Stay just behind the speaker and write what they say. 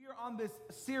on this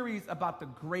series about the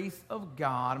grace of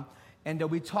God, and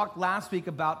we talked last week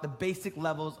about the basic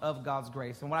levels of God's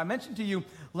grace. And what I mentioned to you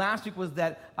last week was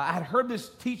that I had heard this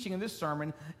teaching in this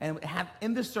sermon, and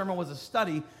in this sermon was a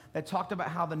study that talked about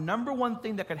how the number one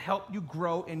thing that could help you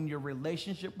grow in your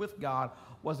relationship with God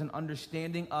was an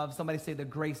understanding of, somebody say, the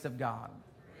grace of God.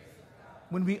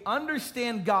 When we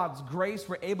understand God's grace,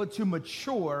 we're able to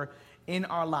mature in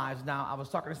our lives. Now, I was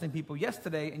talking to some people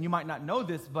yesterday, and you might not know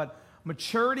this, but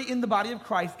maturity in the body of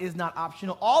Christ is not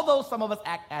optional, although some of us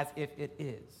act as if it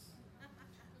is.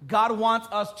 God wants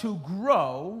us to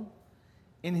grow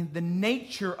in the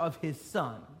nature of His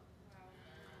Son.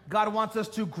 God wants us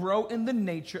to grow in the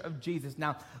nature of Jesus.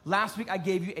 Now, last week I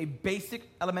gave you a basic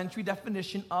elementary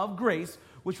definition of grace,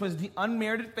 which was the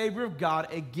unmerited favor of God,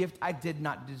 a gift I did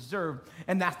not deserve.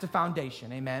 And that's the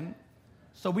foundation, amen?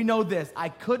 So we know this. I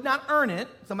could not earn it.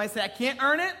 Somebody say, I can't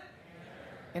earn it,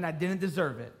 and I didn't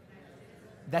deserve it.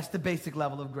 That's the basic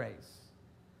level of grace.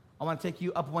 I want to take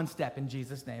you up one step in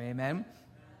Jesus' name, amen?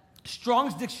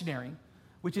 Strong's Dictionary,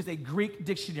 which is a Greek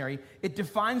dictionary, it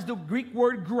defines the Greek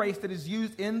word grace that is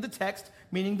used in the text,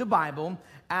 meaning the Bible,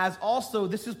 as also,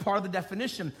 this is part of the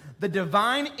definition, the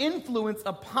divine influence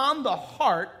upon the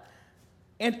heart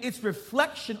and its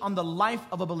reflection on the life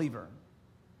of a believer.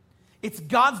 It's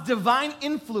God's divine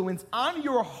influence on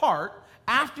your heart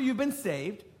after you've been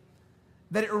saved,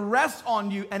 that it rests on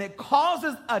you and it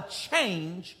causes a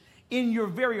change in your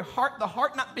very heart, the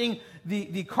heart not being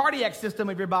the cardiac system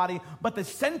of your body, but the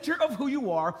center of who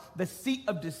you are, the seat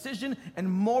of decision and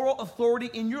moral authority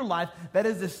in your life. That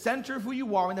is the center of who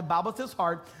you are, and the Bible says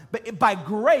heart. But by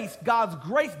grace, God's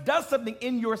grace does something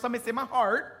in your, somebody say my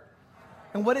heart.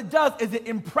 And what it does is it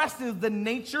impresses the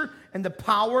nature and the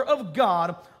power of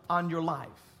God on your life.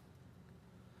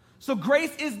 So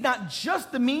grace is not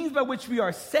just the means by which we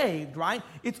are saved, right?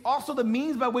 It's also the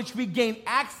means by which we gain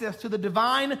access to the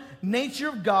divine nature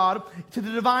of God, to the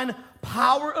divine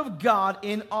power of God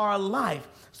in our life.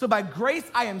 So by grace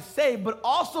I am saved, but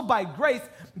also by grace,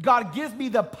 God gives me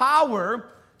the power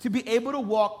to be able to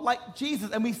walk like Jesus.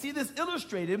 And we see this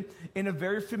illustrated in a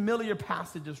very familiar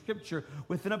passage of Scripture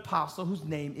with an apostle whose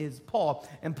name is Paul.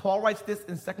 And Paul writes this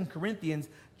in 2 Corinthians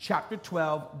chapter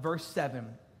 12, verse 7.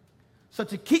 So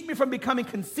to keep me from becoming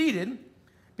conceited,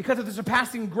 because of the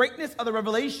surpassing greatness of the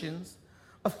revelations,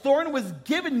 a thorn was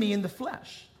given me in the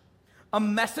flesh, a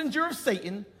messenger of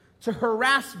Satan to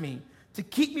harass me, to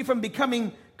keep me from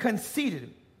becoming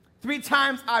conceited. 3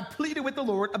 times I pleaded with the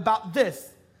Lord about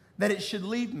this, that it should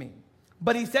leave me.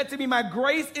 But he said to me, my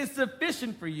grace is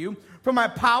sufficient for you, for my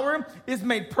power is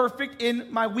made perfect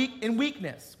in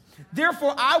weakness.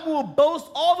 Therefore, I will boast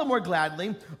all the more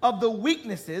gladly of the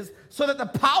weaknesses, so that the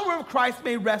power of Christ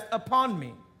may rest upon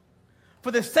me.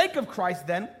 For the sake of Christ,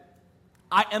 then,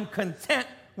 I am content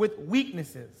with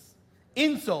weaknesses,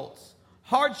 insults,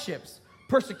 hardships,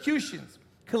 persecutions,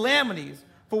 calamities.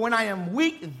 For when I am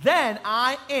weak, then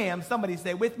I am, somebody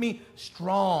say with me,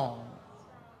 strong.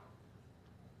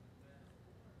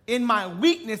 In my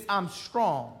weakness, I'm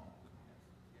strong.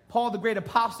 Paul, the great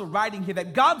apostle, writing here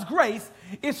that God's grace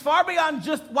is far beyond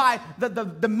just why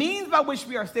the means by which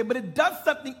we are saved, but it does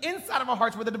something inside of our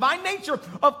hearts where the divine nature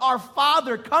of our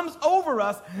Father comes over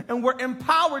us and we're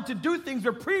empowered to do things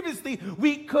where previously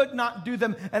we could not do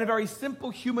them. And a very simple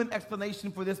human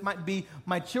explanation for this might be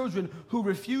my children who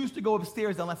refuse to go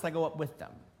upstairs unless I go up with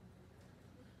them.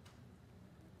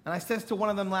 And I says to one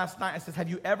of them last night, I says, have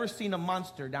you ever seen a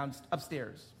monster down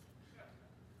upstairs?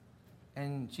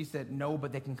 And she said, no,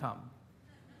 but they can come.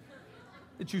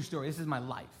 The true story. This is my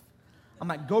life. I'm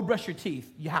like, go brush your teeth.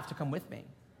 You have to come with me.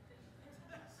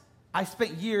 I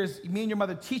spent years, me and your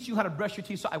mother, teach you how to brush your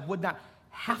teeth so I would not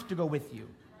have to go with you.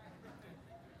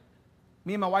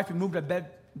 Me and my wife, we moved our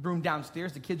bedroom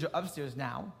downstairs. The kids are upstairs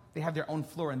now. They have their own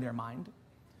floor in their mind.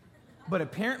 But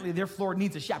apparently their floor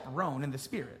needs a chaperone in the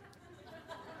spirit.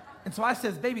 And so I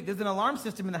says, baby, there's an alarm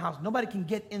system in the house. Nobody can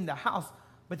get in the house,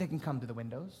 but they can come to the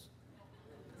windows.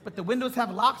 But the windows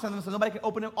have locks on them, so nobody can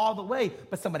open them all the way,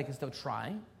 but somebody can still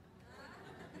try.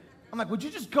 I'm like, would you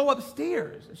just go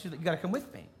upstairs? And she's like, you got to come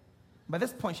with me. By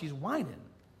this point, she's whining.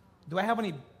 Do I have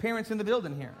any parents in the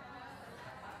building here?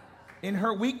 In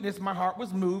her weakness, my heart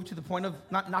was moved to the point of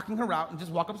not knocking her out and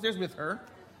just walk upstairs with her.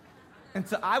 And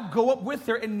so I go up with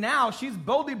her, and now she's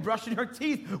boldly brushing her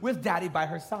teeth with Daddy by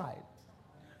her side.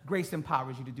 Grace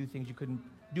empowers you to do things you couldn't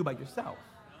do by yourself.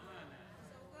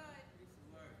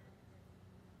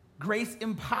 Grace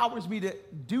empowers me to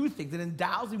do things. It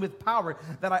endows me with power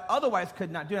that I otherwise could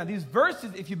not do. Now, these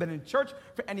verses, if you've been in church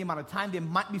for any amount of time, they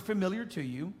might be familiar to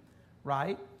you,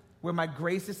 right? where my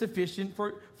grace is sufficient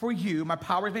for you. My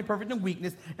power is made perfect in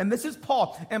weakness. And this is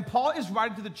Paul. And Paul is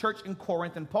writing to the church in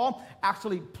Corinth. And Paul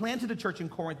actually planted the church in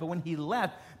Corinth. But when he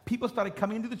left, people started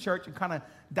coming into the church and kind of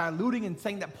diluting and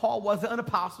saying that Paul wasn't an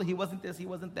apostle. He wasn't this, he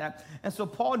wasn't that. And so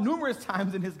Paul, numerous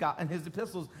times in his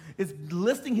epistles, is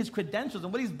listing his credentials.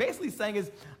 And what he's basically saying is,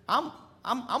 I'm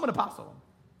an apostle.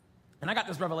 And I got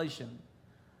this revelation.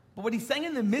 But what he's saying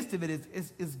in the midst of it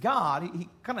is God, he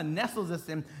kind of nestles us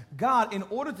in God, in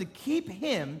order to keep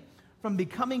him from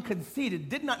becoming conceited,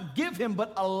 did not give him,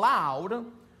 but allowed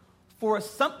for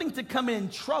something to come in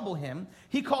and trouble him.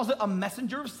 He calls it a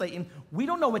messenger of Satan. We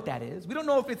don't know what that is. We don't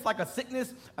know if it's like a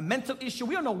sickness, a mental issue.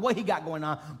 We don't know what he got going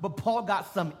on, but Paul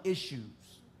got some issues.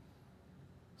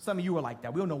 Some of you are like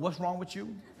that. We don't know what's wrong with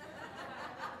you,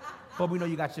 but we know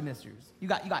you got some issues. You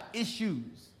got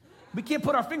issues. We can't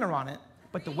put our finger on it.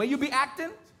 But the way you be acting,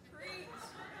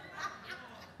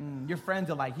 your friends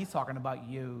are like, he's talking about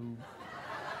you.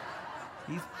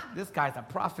 This guy's a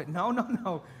prophet.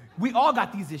 No. We all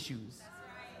got these issues.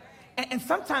 And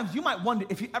sometimes you might wonder,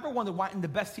 if you ever wonder why in the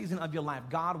best season of your life,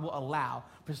 God will allow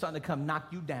for something to come knock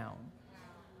you down.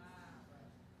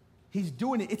 He's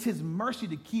doing it. It's his mercy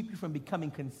to keep you from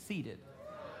becoming conceited.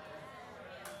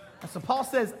 And so Paul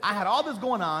says, I had all this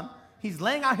going on. He's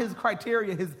laying out his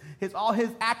criteria, all his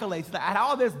accolades. I had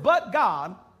all this, but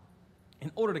God,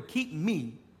 in order to keep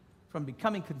me from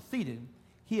becoming conceited,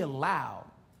 he allowed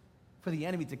for the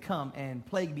enemy to come and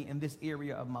plague me in this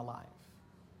area of my life.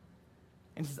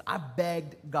 And he says, I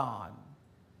begged God.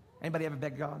 Anybody ever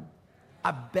begged God?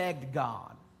 I begged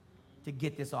God to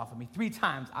get this off of me. 3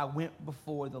 times I went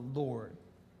before the Lord.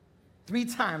 3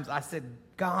 times I said,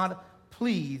 God,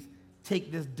 please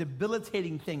take this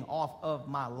debilitating thing off of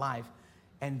my life.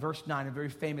 And verse 9, a very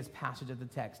famous passage of the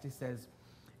text, it says,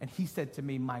 and he said to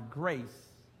me, my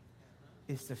grace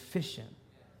is sufficient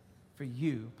for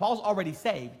you. Paul's already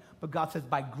saved, but God says,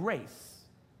 by grace,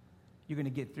 you're going to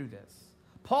get through this.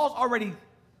 Paul's already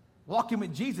walking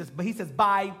with Jesus, but he says,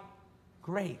 by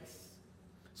grace.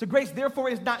 So grace, therefore,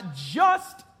 is not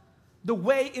just the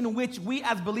way in which we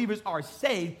as believers are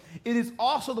saved. It is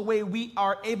also the way we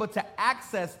are able to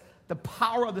access the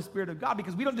power of the Spirit of God,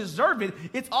 because we don't deserve it.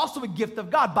 It's also a gift of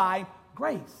God by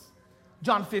grace.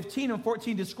 John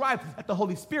 15:14 describes that the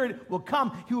Holy Spirit will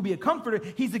come. He will be a comforter.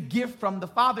 He's a gift from the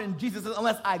Father. And Jesus says,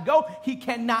 unless I go, he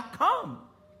cannot come.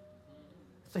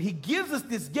 So he gives us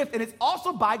this gift, and it's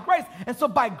also by grace. And so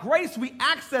by grace, we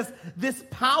access this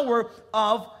power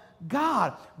of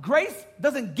God. Grace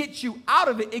doesn't get you out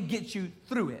of it. It gets you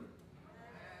through it.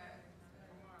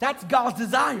 That's God's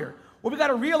desire. What we got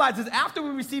to realize is after we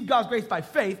receive God's grace by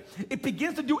faith, it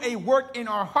begins to do a work in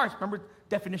our hearts. Remember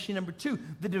definition number 2,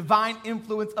 the divine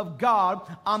influence of God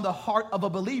on the heart of a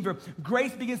believer.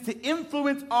 Grace begins to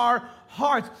influence our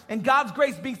hearts. And God's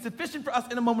grace being sufficient for us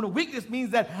in a moment of weakness means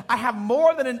that I have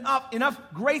more than enough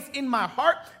grace in my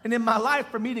heart and in my life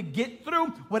for me to get through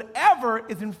whatever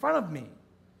is in front of me.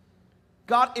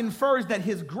 God infers that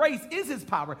his grace is his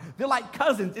power. They're like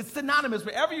cousins. It's synonymous.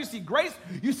 Wherever you see grace,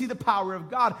 you see the power of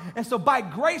God. And so by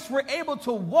grace, we're able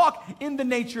to walk in the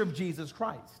nature of Jesus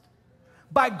Christ.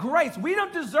 By grace, we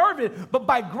don't deserve it, but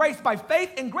by grace, by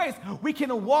faith and grace, we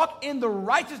can walk in the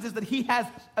righteousness that he has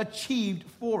achieved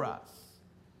for us.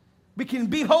 We can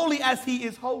be holy as he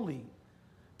is holy,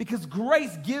 because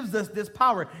grace gives us this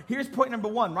power. Here's point number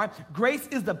 1, right? Grace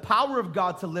is the power of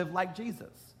God to live like Jesus.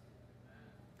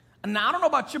 And now, I don't know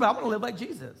about you, but I want to live like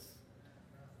Jesus.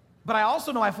 But I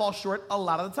also know I fall short a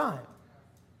lot of the time.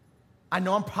 I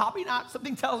know I'm probably not,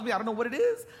 something tells me, I don't know what it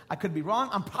is. I could be wrong.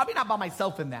 I'm probably not by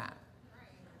myself in that.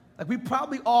 Like, we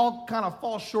probably all kind of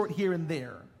fall short here and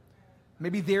there.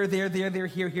 Maybe there,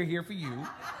 here for you.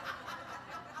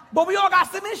 But we all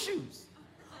got some issues.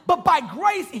 But by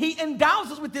grace, he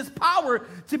endows us with this power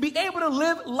to be able to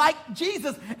live like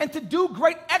Jesus and to do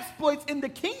great exploits in the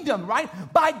kingdom, right?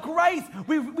 By grace,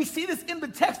 we see this in the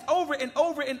text over and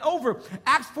over and over.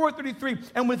 Acts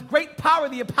 4:33, and with great power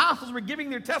the apostles were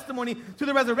giving their testimony to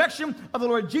the resurrection of the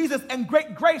Lord Jesus, and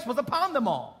great grace was upon them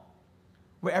all.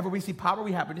 Wherever we see power,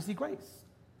 we happen to see grace.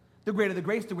 The greater the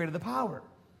grace, the greater the power.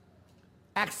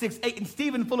 Acts 6:8, and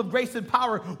Stephen, full of grace and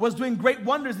power, was doing great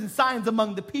wonders and signs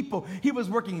among the people. He was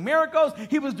working miracles.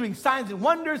 He was doing signs and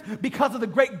wonders because of the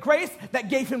great grace that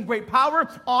gave him great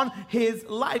power on his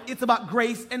life. It's about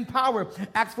grace and power.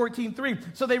 Acts 14:3,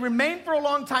 so they remained for a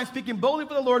long time speaking boldly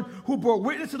for the Lord, who bore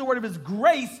witness to the word of his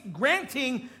grace,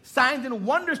 granting signs and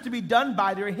wonders to be done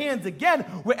by their hands. Again,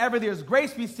 wherever there's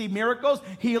grace, we see miracles,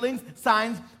 healings,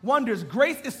 signs, wonders.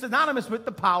 Grace is synonymous with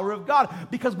the power of God,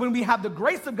 because when we have the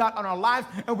grace of God on our lives,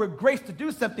 and we're graced to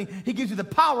do something, he gives you the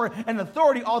power and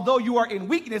authority. Although you are in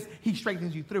weakness, he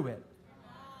strengthens you through it.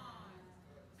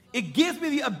 It gives me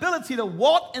the ability to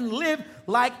walk and live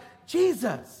like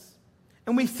Jesus.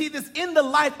 And we see this in the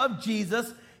life of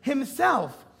Jesus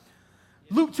himself.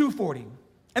 Luke 2:40.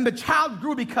 And the child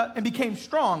grew and became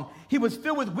strong. He was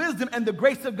filled with wisdom, and the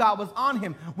grace of God was on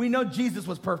him. We know Jesus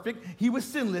was perfect. He was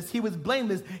sinless. He was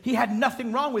blameless. He had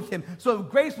nothing wrong with him. So if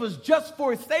grace was just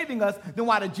for saving us, then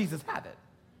why did Jesus have it?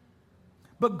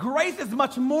 But grace is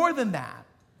much more than that.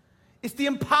 It's the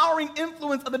empowering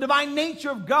influence of the divine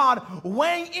nature of God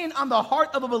weighing in on the heart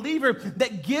of a believer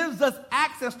that gives us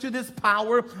access to this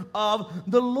power of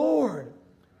the Lord.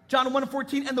 John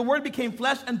 1:14, and the Word became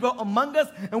flesh and dwelt among us,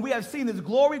 and we have seen his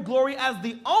glory, glory as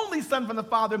the only Son from the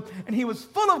Father, and he was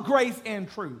full of grace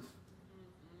and truth.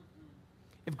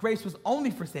 If grace was only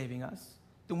for saving us,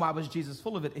 then why was Jesus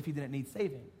full of it if he didn't need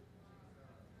saving?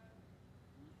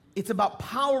 It's about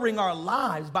powering our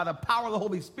lives by the power of the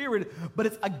Holy Spirit, but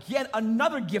it's again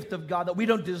another gift of God that we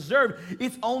don't deserve.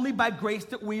 It's only by grace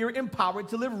that we are empowered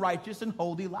to live righteous and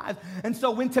holy lives. And so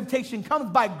when temptation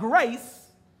comes by grace,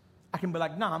 I can be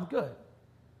like, nah, I'm good.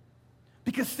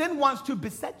 Because sin wants to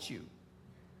beset you.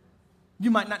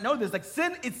 You might not know this. Like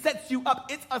sin, it sets you up.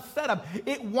 It's a setup.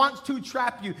 It wants to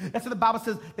trap you. That's what the Bible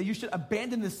says, that you should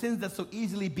abandon the sins that so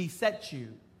easily beset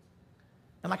you.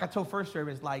 And like I told first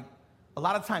service, like a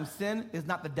lot of times sin is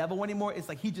not the devil anymore. It's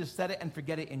like he just said it and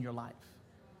forget it in your life.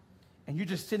 And you're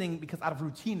just sinning because out of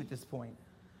routine at this point.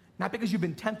 Not because you've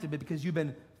been tempted, but because you've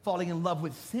been falling in love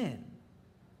with sin.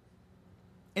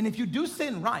 And if you do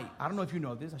sin right, I don't know if you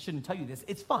know this, I shouldn't tell you this,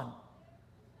 it's fun.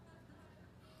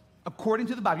 According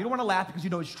to the Bible, you don't want to laugh because you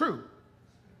know it's true.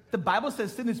 The Bible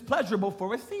says sin is pleasurable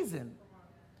for a season.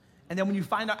 And then when you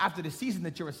find out after the season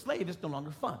that you're a slave, it's no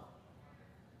longer fun.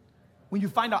 When you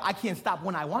find out I can't stop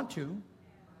when I want to,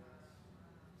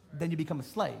 then you become a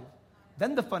slave.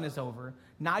 Then the fun is over.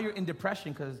 Now you're in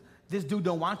depression because this dude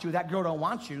don't want you, that girl don't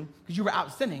want you, because you were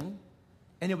out sinning.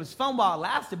 And it was fun while it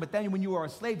lasted, but then when you were a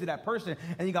slave to that person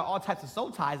and you got all types of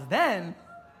soul ties, then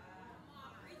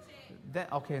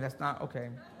okay, that's not, okay.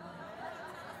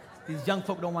 These young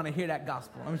folk don't want to hear that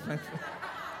gospel.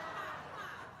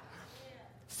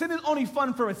 Sin is only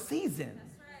fun for a season.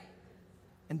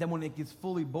 And then when it gets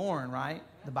fully born, right,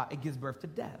 it gives birth to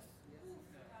death.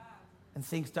 And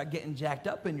things start getting jacked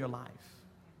up in your life.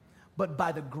 But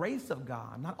by the grace of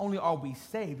God, not only are we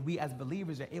saved, we as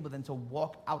believers are able then to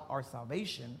walk out our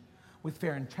salvation with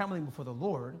fear and trembling before the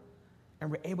Lord,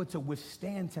 and we're able to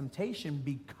withstand temptation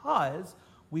because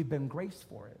we've been graced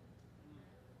for it.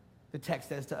 The text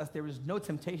says to us, there is no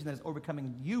temptation that is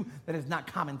overcoming you that is not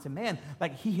common to man.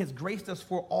 Like he has graced us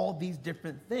for all these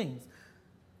different things.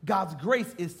 God's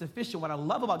grace is sufficient. What I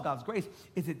love about God's grace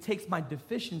is it takes my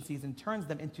deficiencies and turns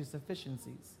them into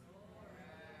sufficiencies.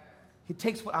 He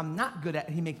takes what I'm not good at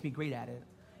and he makes me great at it.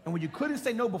 And when you couldn't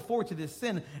say no before to this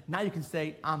sin, now you can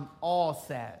say, I'm all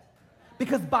set.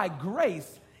 Because by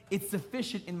grace, it's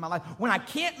sufficient in my life. When I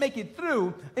can't make it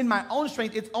through in my own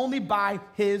strength, it's only by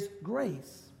his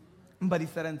grace. But he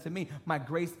said unto me, my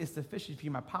grace is sufficient for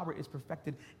you. My power is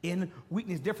perfected in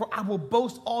weakness. Therefore, I will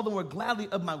boast all the more gladly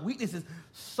of my weaknesses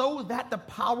so that the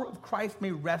power of Christ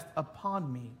may rest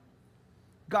upon me.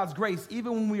 God's grace,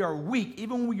 even when we are weak,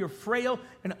 even when we are frail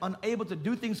and unable to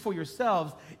do things for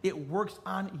yourselves, it works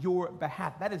on your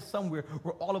behalf. That is somewhere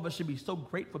where all of us should be so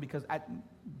grateful because at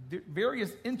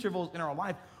various intervals in our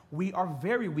life, we are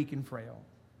very weak and frail.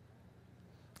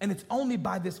 And it's only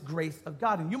by this grace of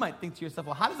God. And you might think to yourself,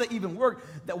 well, how does that even work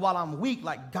that while I'm weak,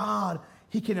 like God,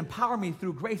 he can empower me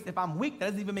through grace? If I'm weak, that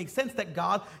doesn't even make sense that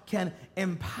God can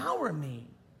empower me.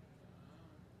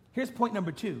 Here's point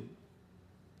number 2.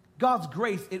 God's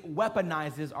grace, it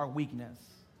weaponizes our weakness.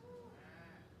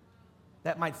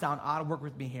 That might sound odd. Work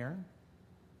with me here.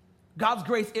 God's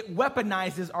grace, it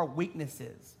weaponizes our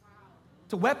weaknesses.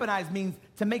 To weaponize means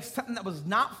to make something that was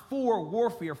not for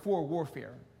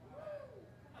warfare.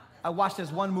 I watched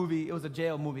this one movie. It was a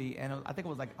jail movie, and I think it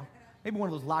was like maybe one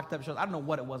of those locked up shows. I don't know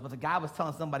what it was, but the guy was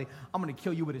telling somebody, I'm going to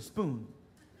kill you with a spoon.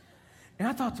 And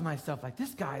I thought to myself, like,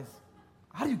 this guy's,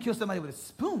 how do you kill somebody with a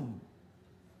spoon?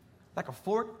 Like a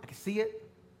fork, I can see it.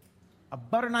 A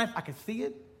butter knife, I can see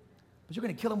it. But you're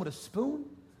going to kill him with a spoon?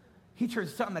 He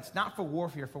turns something that's not for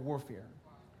warfare.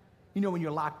 You know, when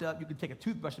you're locked up, you can take a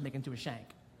toothbrush and make it into a shank.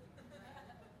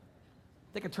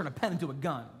 They can turn a pen into a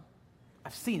gun.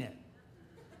 I've seen it.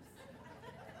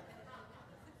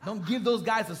 Don't give those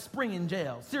guys a spring in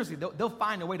jail. Seriously, they'll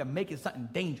find a way to make it something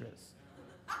dangerous.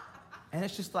 And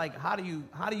it's just like, how do you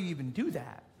even do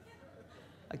that?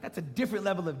 Like, that's a different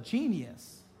level of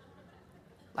genius.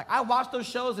 Like, I watch those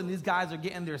shows, and these guys are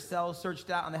getting their cells searched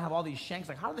out, and they have all these shanks.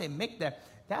 Like, how do they make that?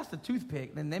 That's the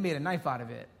toothpick, and they made a knife out of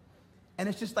it. And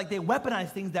it's just like they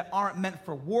weaponize things that aren't meant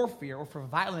for warfare or for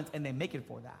violence, and they make it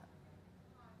for that.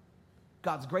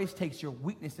 God's grace takes your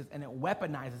weaknesses and it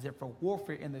weaponizes it for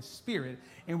warfare in the spirit.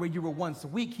 And where you were once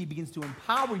weak, he begins to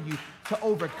empower you to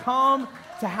overcome,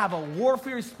 to have a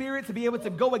warfare spirit, to be able to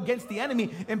go against the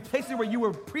enemy in places where you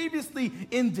were previously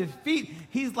in defeat.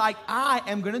 He's like, I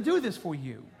am going to do this for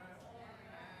you.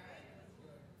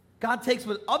 God takes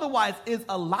what otherwise is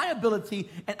a liability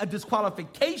and a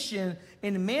disqualification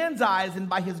in man's eyes, and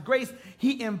by his grace,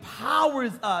 he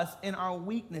empowers us in our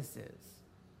weaknesses.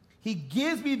 He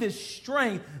gives me this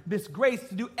strength, this grace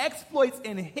to do exploits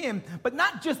in him, but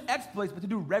not just exploits, but to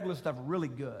do regular stuff really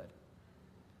good.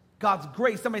 God's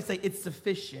grace, somebody say, it's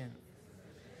sufficient.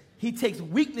 He takes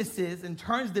weaknesses and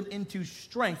turns them into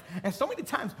strength. And so many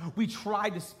times we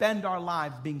try to spend our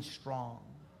lives being strong.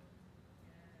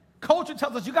 Culture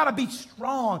tells us you got to be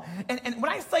strong. And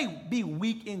when I say be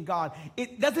weak in God,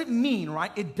 it doesn't mean,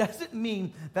 right? It doesn't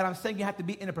mean that I'm saying you have to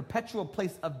be in a perpetual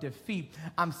place of defeat.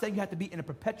 I'm saying you have to be in a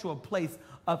perpetual place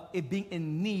of it being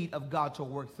in need of God to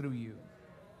work through you.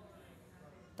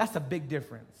 That's a big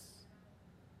difference.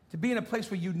 To be in a place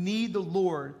where you need the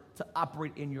Lord to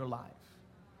operate in your life.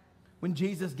 When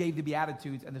Jesus gave the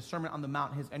Beatitudes and the Sermon on the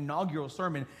Mount, his inaugural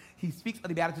sermon, he speaks of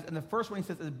the Beatitudes, and the first one he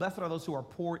says is, blessed are those who are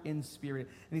poor in spirit.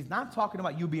 And he's not talking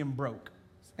about you being broke.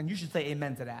 And you should say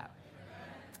amen to that. Amen.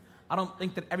 I don't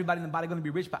think that everybody in the body is going to be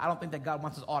rich, but I don't think that God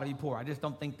wants us all to be poor. I just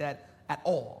don't think that at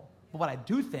all. But what I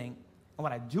do think, and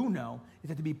what I do know, is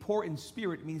that to be poor in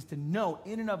spirit means to know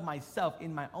in and of myself,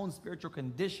 in my own spiritual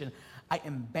condition, I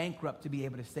am bankrupt to be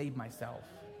able to save myself.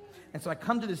 And so I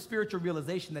come to the spiritual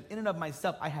realization that in and of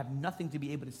myself, I have nothing to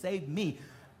be able to save me.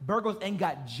 Burgos ain't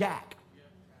got jack.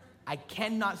 I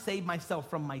cannot save myself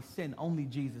from my sin. Only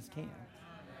Jesus can.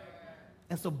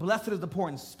 And so blessed is the poor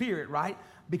in spirit, right?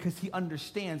 Because he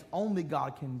understands only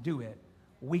God can do it.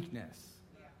 Weakness.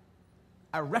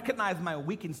 I recognize my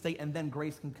weakened state, and then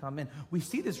grace can come in. We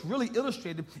see this really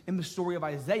illustrated in the story of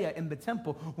Isaiah in the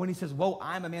temple when he says, woe,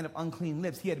 I'm a man of unclean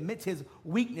lips. He admits his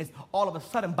weakness. All of a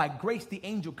sudden, by grace, the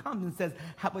angel comes and says,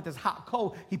 with this hot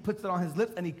coal, he puts it on his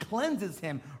lips and he cleanses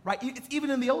him, right? It's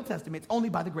even in the Old Testament. It's only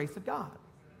by the grace of God.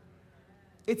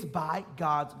 It's by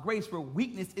God's grace where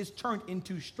weakness is turned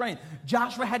into strength.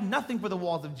 Joshua had nothing for the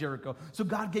walls of Jericho, so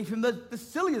God gave him the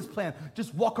silliest plan.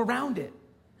 Just walk around it.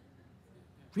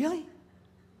 Really?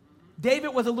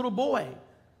 David was a little boy.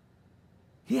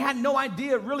 He had no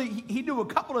idea, really. He knew a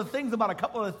couple of things about a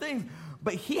couple of things,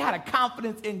 but he had a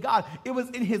confidence in God. It was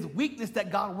in his weakness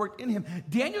that God worked in him.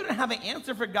 Daniel didn't have an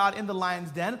answer for God in the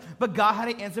lion's den, but God had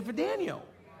an answer for Daniel.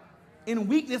 In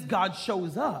weakness, God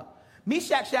shows up.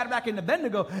 Meshach, Shadrach, and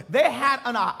Abednego, they had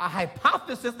a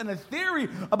hypothesis and a theory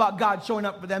about God showing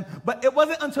up for them, but it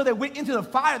wasn't until they went into the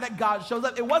fire that God shows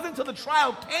up. It wasn't until the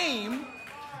trial came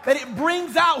that it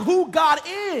brings out who God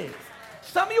is.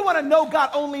 Some of you want to know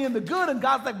God only in the good, and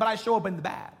God's like, but I show up in the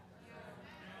bad.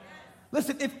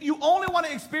 Listen, if you only want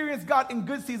to experience God in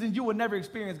good seasons, you will never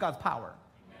experience God's power.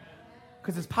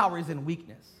 Because his power is in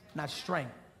weakness, not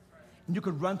strength. And you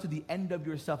could run to the end of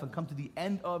yourself and come to the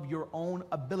end of your own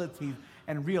abilities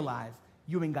and realize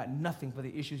you ain't got nothing for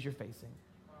the issues you're facing.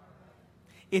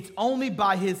 It's only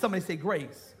by his, somebody say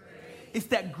grace. It's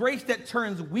that grace that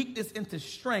turns weakness into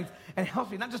strength and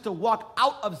helps me not just to walk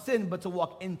out of sin, but to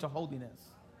walk into holiness.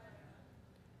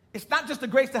 It's not just the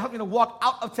grace that helps me to walk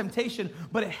out of temptation,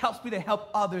 but it helps me to help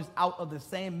others out of the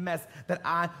same mess that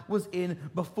I was in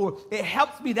before. It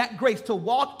helps me, that grace, to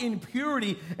walk in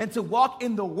purity and to walk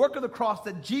in the work of the cross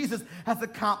that Jesus has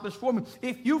accomplished for me.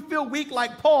 If you feel weak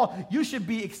like Paul, you should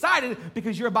be excited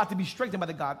because you're about to be strengthened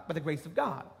by the grace of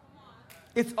God.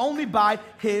 It's only by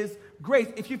his grace.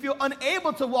 If you feel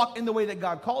unable to walk in the way that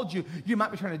God called you, you might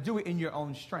be trying to do it in your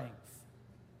own strength.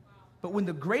 But when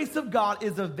the grace of God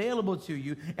is available to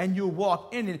you and you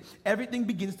walk in it, everything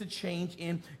begins to change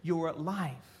in your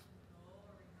life.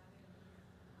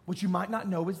 What you might not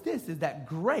know is this, is that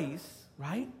grace,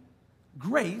 right?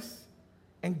 Grace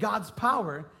and God's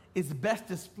power is best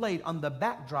displayed on the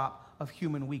backdrop of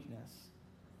human weakness.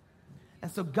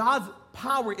 And so God's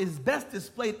power is best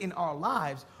displayed in our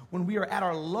lives when we are at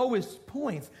our lowest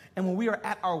points and when we are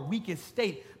at our weakest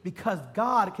state, because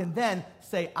God can then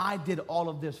say, I did all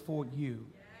of this for you.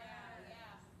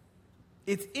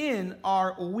 It's in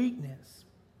our weakness.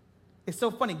 It's so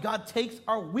funny. God takes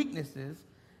our weaknesses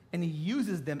and he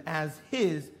uses them as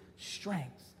his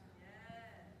strengths.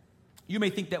 You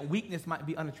may think that weakness might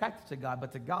be unattractive to God,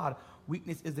 but to God,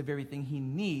 weakness is the very thing he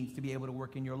needs to be able to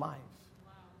work in your life.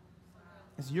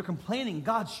 And so you're complaining,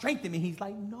 God strengthen me. He's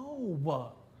like,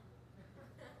 no.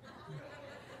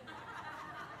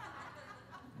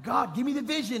 God, give me the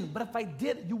vision. But if I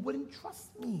did, you wouldn't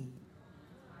trust me.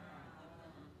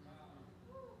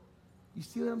 You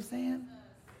see what I'm saying?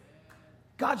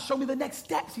 God, show me the next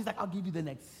steps. He's like, I'll give you the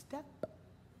next step.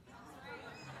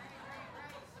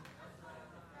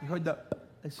 You heard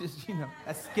it's just,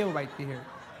 that's skill right there.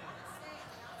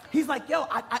 He's like, yo,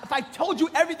 if I told you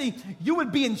everything, you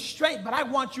would be in strength, but I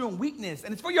want you in weakness.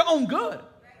 And it's for your own good.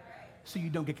 So you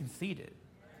don't get conceited.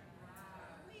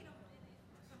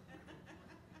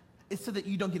 It's so that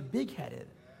you don't get big-headed.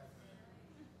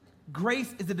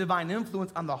 Grace is a divine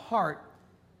influence on the heart,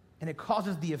 and it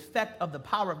causes the effect of the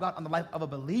power of God on the life of a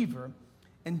believer.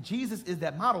 And Jesus is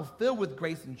that model filled with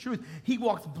grace and truth. He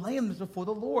walks blameless before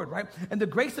the Lord, right? And the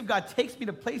grace of God takes me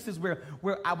to places where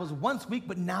I was once weak,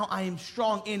 but now I am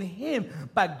strong in him.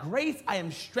 By grace, I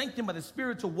am strengthened by the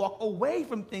Spirit to walk away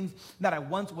from things that I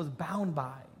once was bound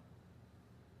by.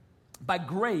 By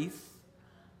grace,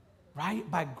 right?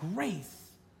 By grace,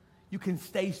 you can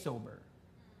stay sober.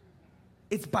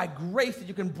 It's by grace that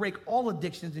you can break all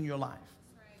addictions in your life.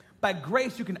 By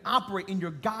grace, you can operate in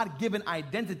your God-given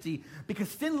identity, because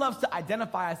sin loves to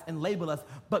identify us and label us,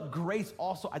 but grace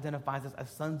also identifies us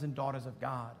as sons and daughters of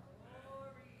God.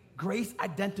 Grace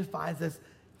identifies us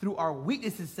through our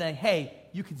weaknesses, saying, hey,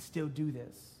 you can still do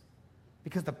this,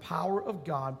 because the power of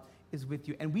God is with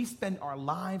you. And we spend our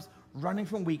lives running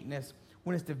from weakness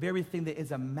when it's the very thing that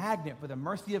is a magnet for the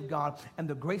mercy of God and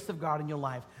the grace of God in your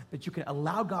life, that you can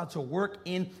allow God to work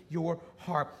in your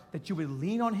heart, that you would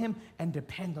lean on him and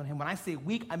depend on him. When I say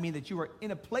weak, I mean that you are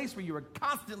in a place where you are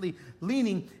constantly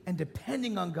leaning and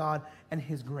depending on God and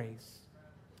his grace.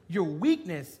 Your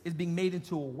weakness is being made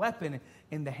into a weapon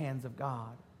in the hands of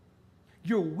God.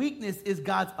 Your weakness is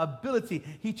God's ability.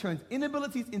 He turns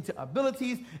inabilities into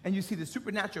abilities, and you see the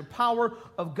supernatural power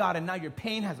of God. And now your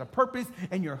pain has a purpose,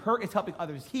 and your hurt is helping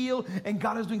others heal. And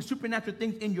God is doing supernatural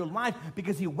things in your life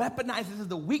because he weaponizes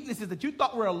the weaknesses that you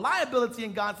thought were a liability.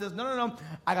 And God says, no,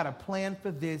 I got a plan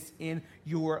for this in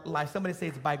your life. Somebody say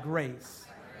it's by grace.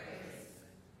 By grace.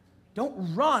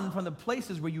 Don't run from the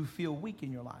places where you feel weak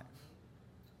in your life.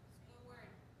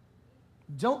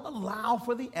 Don't allow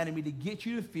for the enemy to get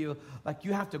you to feel like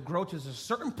you have to grow to a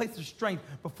certain place of strength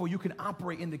before you can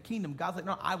operate in the kingdom. God's like,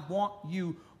 no, I want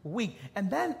you weak. And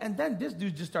then this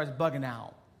dude just starts bugging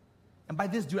out. And by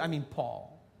this dude, I mean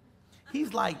Paul. He's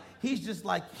just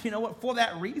like, you know what? For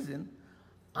that reason,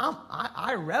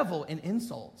 I revel in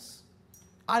insults.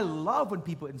 I love when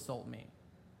people insult me.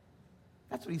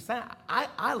 That's what he's saying.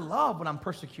 I love when I'm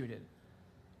persecuted,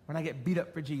 when I get beat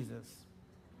up for Jesus.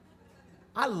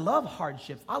 I love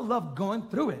hardships. I love going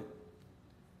through it.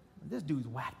 This dude's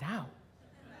whacked out.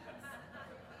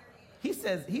 He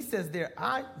says there,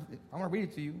 I'm going to read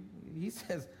it to you. He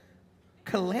says,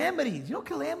 calamities. You know what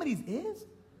calamities is?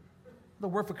 The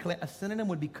word for a synonym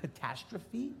would be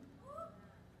catastrophe.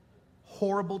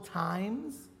 Horrible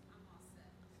times.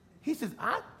 He says,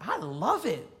 I love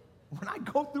it. When I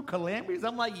go through calamities,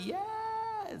 I'm like,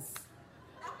 yes.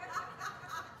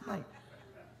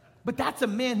 But that's a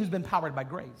man who's been powered by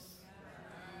grace.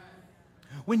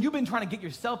 When you've been trying to get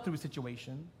yourself through a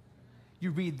situation, you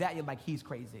read that, you're like, he's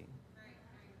crazy.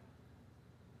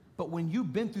 But when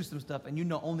you've been through some stuff and you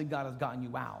know only God has gotten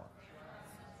you out,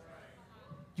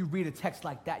 you read a text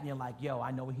like that and you're like, yo, I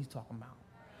know what he's talking about.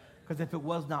 Because if it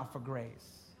was not for grace.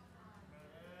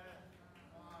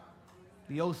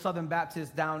 The old Southern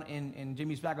Baptists down in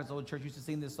Jimmy Swaggart's old church used to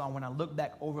sing this song, when I look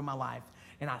back over my life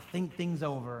and I think things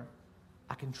over,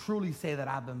 I can truly say that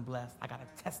I've been blessed. I got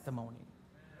a testimony.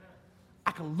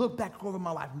 I can look back over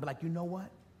my life and be like, you know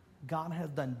what? God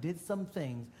did some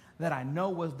things that I know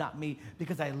was not me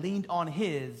because I leaned on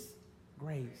his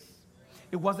grace.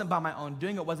 It wasn't by my own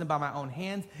doing. It wasn't by my own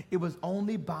hands. It was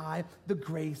only by the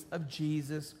grace of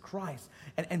Jesus Christ.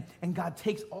 And God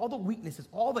takes all the weaknesses,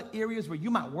 all the areas where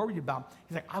you might worry about.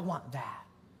 He's like, I want that.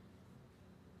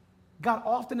 God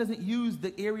often doesn't use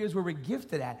the areas where we're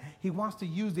gifted at. He wants to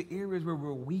use the areas where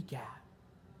we're weak at.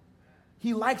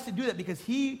 He likes to do that because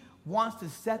he wants to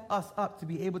set us up to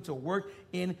be able to work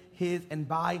in his and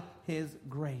by his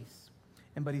grace.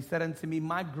 But he said unto me,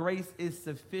 my grace is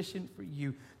sufficient for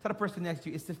you. Tell the person next to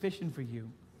you, it's sufficient for you.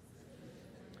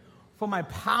 For my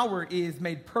power is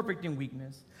made perfect in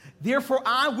weakness. Therefore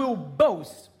I will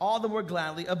boast all the more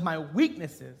gladly of my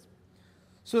weaknesses,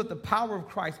 so that the power of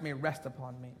Christ may rest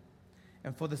upon me.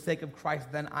 And for the sake of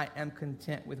Christ, then I am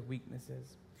content with weaknesses,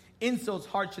 insults,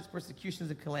 hardships,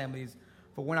 persecutions, and calamities.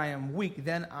 For when I am weak,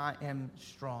 then I am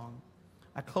strong.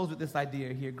 I close with this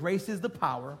idea here. Grace is the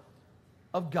power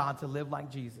of God to live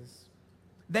like Jesus.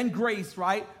 Then grace,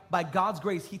 right? By God's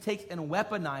grace, he takes and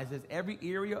weaponizes every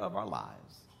area of our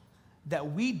lives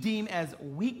that we deem as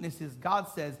weaknesses. God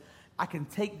says, I can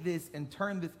take this and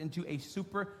turn this into a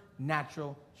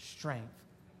supernatural strength.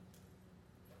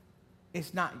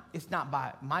 It's not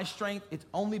by my strength. It's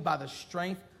only by the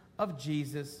strength of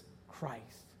Jesus Christ.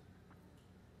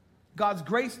 God's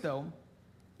grace, though,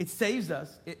 it saves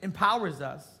us. It empowers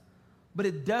us. But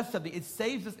it does something. It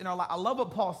saves us in our life. I love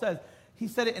what Paul says. He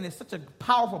said it, and it's such a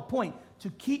powerful point, to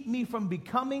keep me from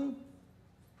becoming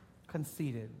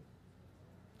conceited.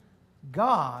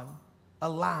 God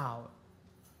allowed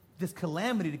this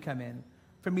calamity to come in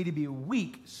for me to be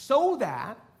weak so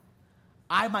that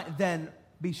I might then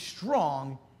be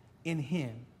strong in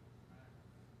him.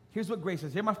 Here's what grace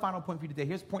is. Here's my final point for you today.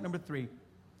 Here's point number 3.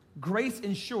 Grace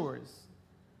ensures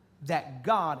that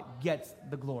God gets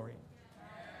the glory.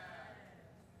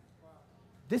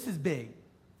 This is big.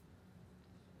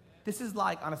 This is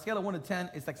like, on a scale of 1 to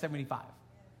 10, it's like 75.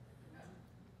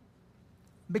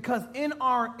 Because in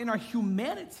our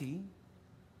humanity,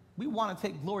 we want to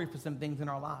take glory for some things in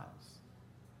our lives.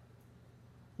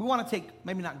 We want to take,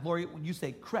 maybe not glory, you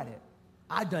say credit.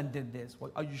 I done did this.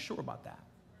 Well, are you sure about that?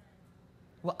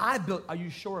 Well, I built, are you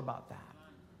sure about that?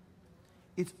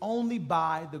 It's only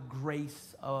by the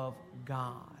grace of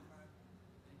God.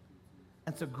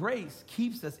 And so grace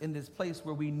keeps us in this place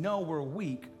where we know we're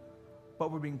weak,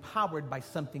 but we're being powered by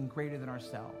something greater than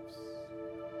ourselves.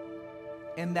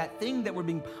 And that thing that we're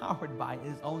being powered by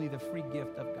is only the free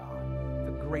gift of God,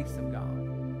 the grace of God.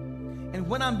 And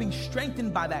when I'm being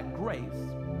strengthened by that grace,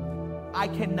 I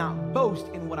cannot boast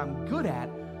in what I'm good at.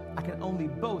 I can only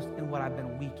boast in what I've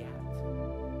been weak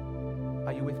at.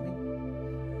 Are you with me?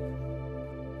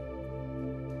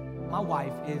 My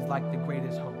wife is like the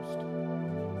greatest host.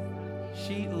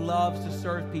 She loves to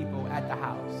serve people at the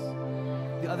house.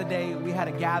 The other day, we had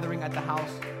a gathering at the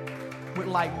house with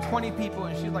like 20 people,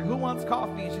 and she's like, who wants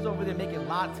coffee? And she's over there making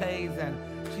lattes, and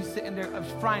she's sitting there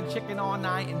frying chicken all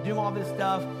night and doing all this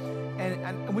stuff.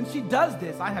 And when she does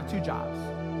this, I have 2 jobs.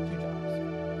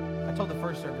 I told the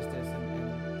first service this,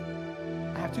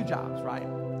 and I have 2 jobs, right?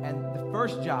 And the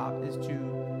first job is to,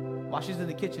 while she's in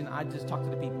the kitchen, I just talk to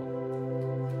the people.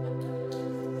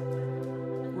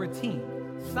 We're a team.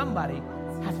 Somebody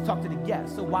has to talk to the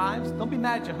guests. So wives, don't be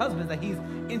mad at your husband that he's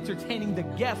entertaining the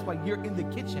guests while you're in the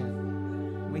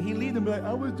kitchen. When he leaves them, be like,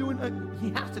 I was doing, he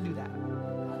has to do that.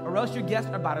 Or else your guests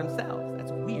are by themselves.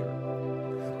 That's weird.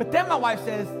 But then my wife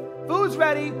says, food's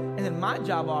ready. And then my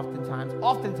job oftentimes,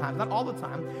 not all the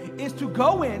time, is to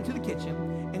go into the kitchen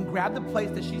and grab the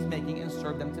plates that she's making and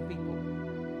serve them to people.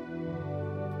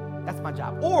 That's my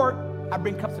job. Or I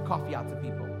bring cups of coffee out to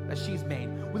people that she's made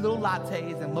with little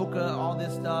lattes and mocha and all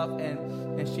this stuff.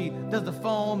 And she does the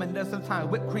foam and does sometimes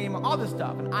whipped cream and all this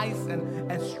stuff and ice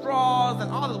and straws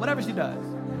and all this, whatever she does.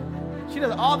 She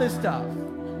does all this stuff.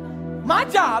 My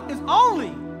job is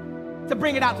only to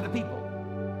bring it out to the people.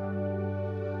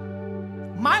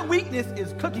 My weakness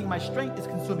is cooking. My strength is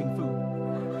consuming food.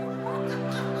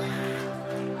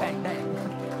 Bang, bang.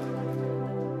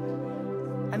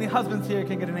 Any husbands here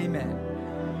can get an amen.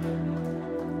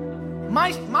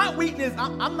 My weakness,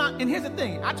 I'm not, and here's the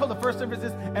thing. I told the first service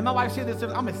this, and my wife shared this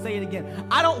service. I'm going to say it again.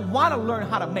 I don't want to learn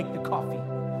how to make the coffee.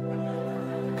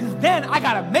 Because then I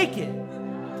got to make it.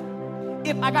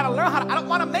 If I got to learn how to, I don't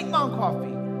want to make my own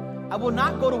coffee. I will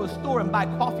not go to a store and buy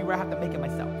coffee where I have to make it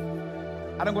myself.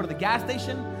 I don't go to the gas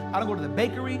station. I don't go to the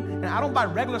bakery. And I don't buy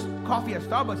regular coffee at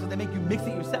Starbucks so they make you mix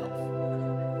it yourself.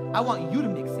 I want you to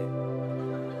mix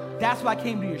it. That's why I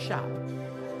came to your shop.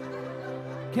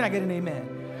 Can I get an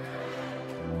amen?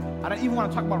 I don't even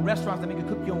want to talk about restaurants that make you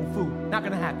cook your own food. Not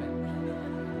going to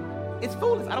happen. It's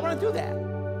foolish. I don't want to do that.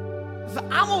 So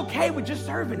I'm okay with just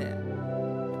serving it.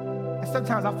 And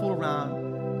sometimes I fool around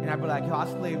and I be like, yo, I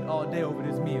slaved all day over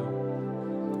this meal.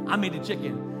 I made the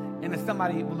chicken. And then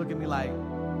somebody will look at me like,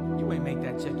 you ain't make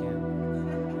that chicken.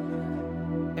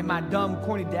 And my dumb,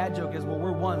 corny dad joke is, well,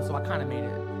 we're one, so I kind of made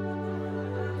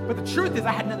it. But the truth is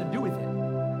I had nothing to do with it.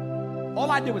 All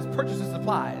I did was purchase the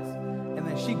supplies, and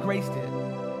then she graced it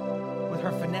with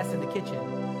her finesse in the kitchen.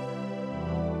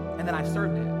 And then I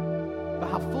served it. But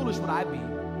how foolish would I be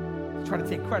to try to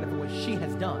take credit for what she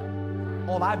has done?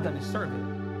 All I've done is serve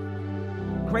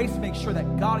it. Grace makes sure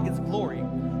that God gets glory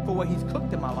for what he's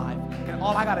cooked in my life, and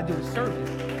all I got to do is serve it.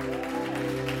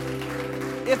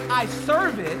 If I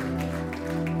serve it,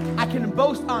 I can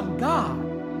boast on God.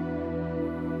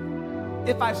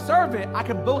 If I serve it, I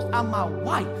can boast on my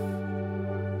wife.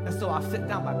 And so I'll sit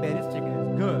down, my bed, this chicken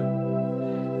is good.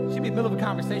 She'll be in the middle of a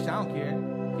conversation, I don't care.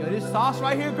 Yo, this sauce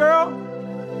right here, girl,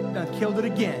 done killed it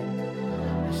again.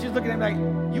 And she's looking at me like,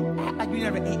 you act like you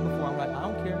never ate before. I'm like, I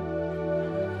don't care.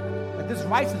 This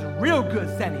rice is real good,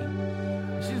 Senny.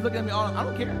 She's looking at me, I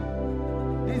don't care.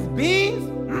 These beans,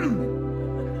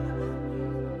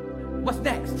 what's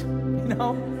next? You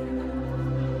know?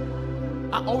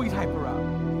 I always hype her up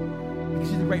because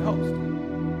she's a great host.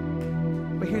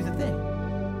 But here's the thing.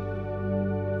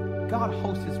 God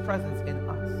hosts his presence in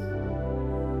us.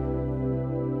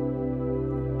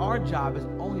 Our job is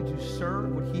only to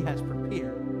serve what he has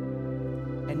prepared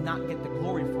and not get the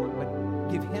glory for it, but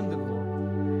give him the glory.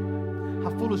 How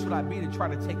foolish would I be to try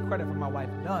to take credit for what my wife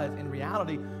does in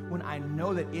reality when I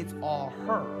know that it's all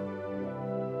her?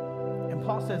 And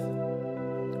Paul says,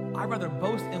 I'd rather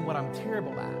boast in what I'm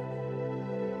terrible at.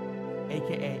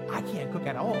 AKA, I can't cook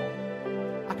at all.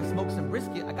 I can smoke some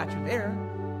brisket, I got you there.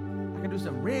 I can do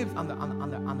some ribs on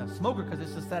the smoker because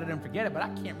it's just set it and forget it, but I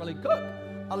can't really cook.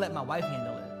 I'll let my wife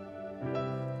handle it.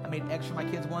 I made eggs for my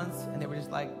kids once, and they were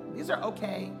just like, these are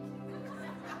okay.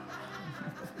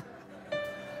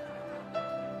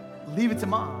 Leave it to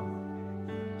mom.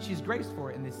 She's graced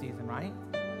for it in this season, right?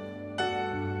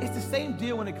 It's the same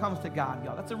deal when it comes to God,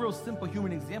 y'all. That's a real simple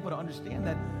human example to understand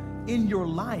that in your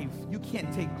life, you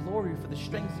can't take glory for the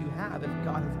strengths you have if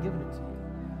God has given it to you.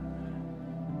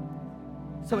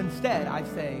 So instead, I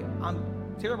say, I'm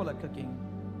terrible at cooking,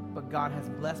 but God has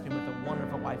blessed me with a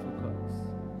wonderful wife who cooks.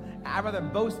 I'd rather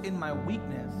boast in my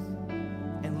weakness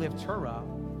and lift her up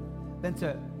than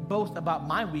to boast about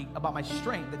my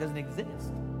strength that doesn't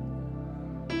exist.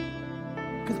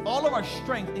 Because all of our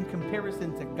strength in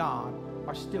comparison to God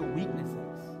are still weaknesses.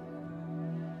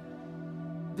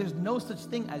 There's no such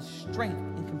thing as strength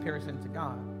in comparison to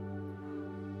God.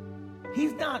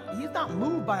 He's not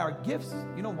moved by our gifts.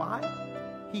 You know why?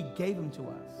 He gave them to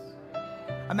us.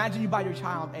 Imagine you buy your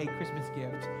child a Christmas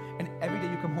gift, and every day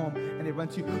you come home and they run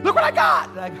to you, look what I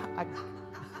got! Like,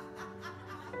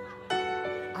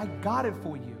 I got it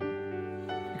for you.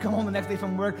 You come home the next day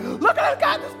from work, look at I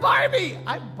got this Barbie!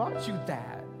 I bought you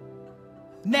that.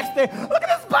 Next day, look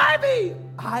at this Barbie!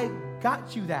 I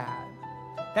got you that.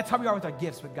 That's how we are with our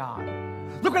gifts with God.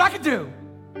 Look what I can do!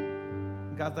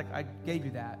 And God's like, I gave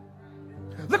you that.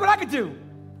 Look what I can do!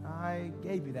 I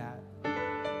gave you that.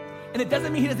 And it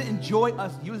doesn't mean he doesn't enjoy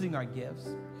us using our gifts,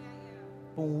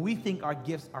 but when we think our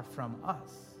gifts are from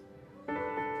us,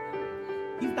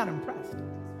 he's not impressed.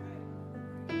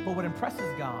 But what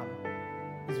impresses God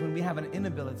is when we have an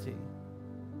inability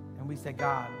and we say,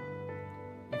 God,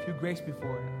 if you grace me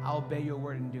for it, I'll obey your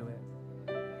word and do it.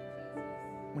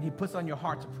 When he puts on your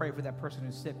heart to pray for that person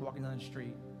who's sick walking down the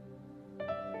street.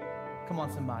 Come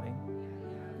on, somebody.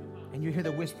 And you hear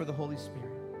the whisper of the Holy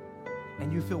Spirit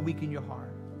and you feel weak in your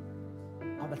heart.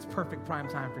 Oh, that's perfect prime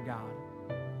time for God.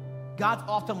 God's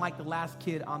often like the last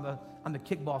kid on the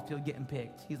kickball field getting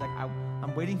picked. He's like,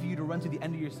 I'm waiting for you to run to the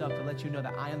end of yourself to let you know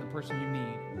that I am the person you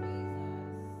need.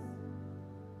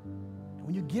 And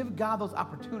when you give God those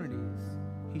opportunities,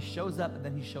 he shows up and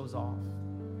then he shows off.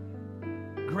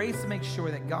 Grace makes sure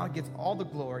that God gets all the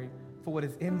glory for what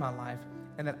is in my life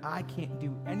and that I can't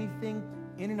do anything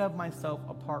in and of myself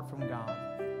apart from God.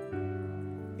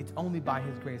 It's only by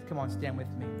his grace. Come on, stand with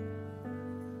me.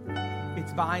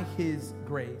 It's by his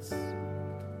grace.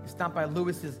 It's not by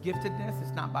Lewis's giftedness.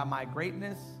 It's not by my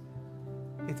greatness.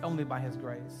 It's only by his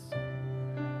grace.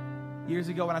 Years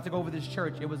ago when I took over this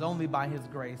church, it was only by his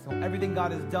grace. So everything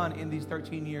God has done in these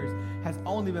 13 years has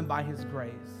only been by his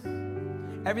grace.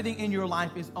 Everything in your life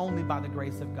is only by the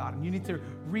grace of God. And you need to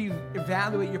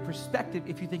reevaluate your perspective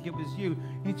if you think it was you.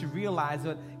 You need to realize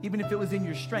that even if it was in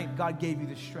your strength, God gave you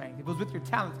the strength. If it was with your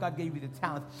talents, God gave you the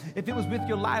talents. If it was with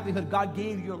your livelihood, God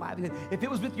gave you your livelihood. If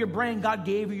it was with your brain, God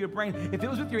gave you your brain. If it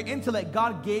was with your intellect,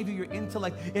 God gave you your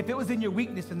intellect. If it was in your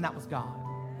weakness, then that was God.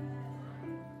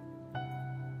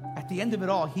 At the end of it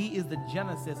all, he is the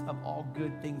genesis of all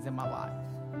good things in my life.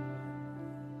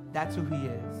 That's who he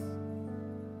is.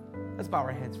 Let's bow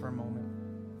our heads for a moment.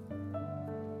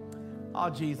 Oh,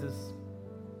 Jesus.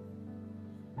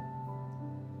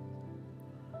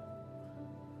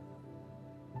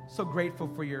 So grateful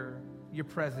for your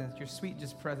presence, your sweet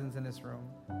just presence in this room.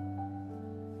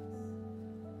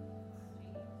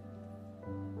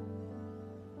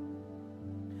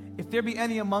 If there be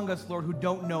any among us, Lord, who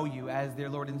don't know you as their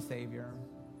Lord and Savior,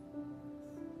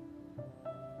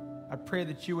 I pray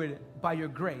that you would, by your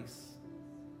grace,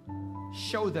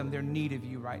 show them their need of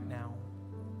you right now.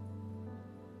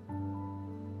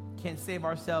 Can't save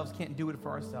ourselves, can't do it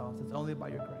for ourselves. It's only by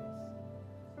your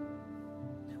grace.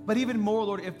 But even more,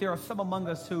 Lord, if there are some among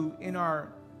us who, in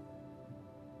our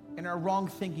wrong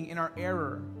thinking, in our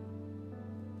error,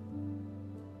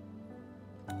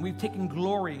 we've taken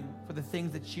glory for the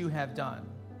things that you have done.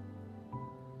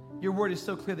 Your word is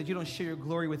so clear that you don't share your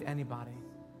glory with anybody.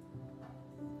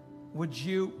 would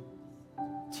you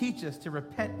teach us to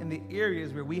repent in the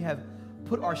areas where we have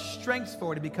put our strengths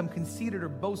forward to become conceited or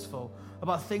boastful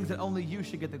about things that only you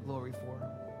should get the glory for.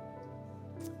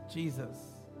 Jesus,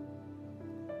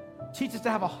 teach us to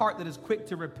have a heart that is quick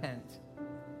to repent.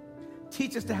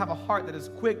 Teach us to have a heart that is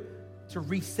quick to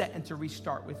reset and to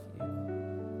restart with you.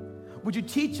 Would you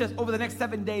teach us over the next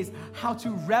 7 days how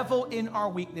to revel in our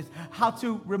weakness, how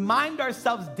to remind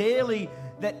ourselves daily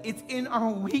that it's in our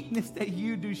weakness that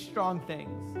you do strong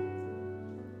things,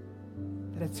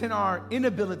 that it's in our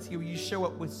inability where you show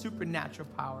up with supernatural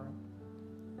power.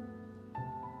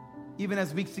 Even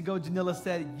as weeks ago, Janilla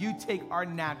said, you take our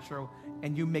natural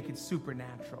and you make it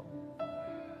supernatural.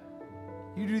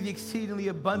 You do the exceedingly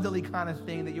abundantly kind of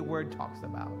thing that your word talks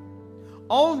about.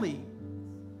 Only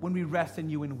when we rest in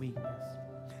you in weakness.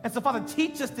 And so, Father,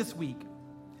 teach us this week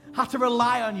how to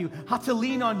rely on you, how to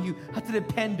lean on you, how to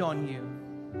depend on you.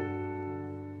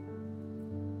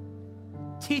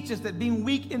 Teach us that being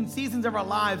weak in seasons of our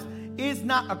lives is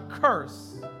not a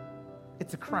curse,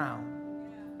 it's a crown.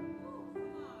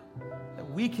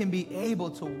 That we can be able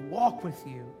to walk with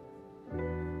you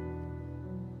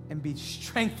and be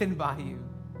strengthened by you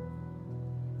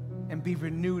and be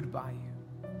renewed by you.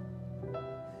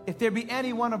 If there be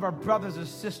any one of our brothers or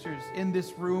sisters in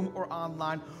this room or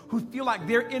online who feel like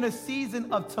they're in a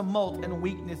season of tumult and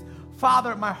weakness,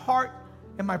 Father, my heart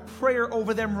and my prayer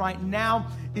over them right now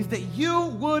is that you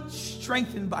would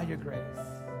strengthen by your grace.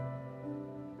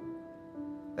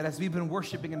 That as we've been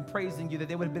worshiping and praising you, that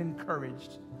they would have been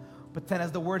encouraged. But then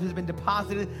as the word has been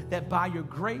deposited, that by your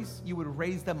grace, you would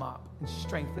raise them up and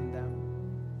strengthen them.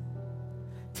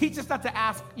 Teach us not to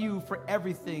ask you for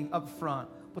everything up front,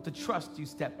 but to trust you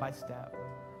step by step.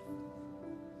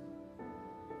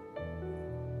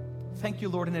 Thank you,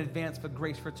 Lord, in advance for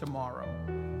grace for tomorrow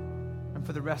and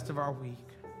for the rest of our week.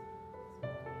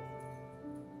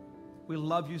 We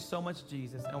love you so much,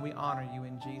 Jesus, and we honor you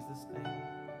in Jesus' name.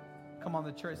 Come on,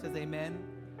 the church says amen.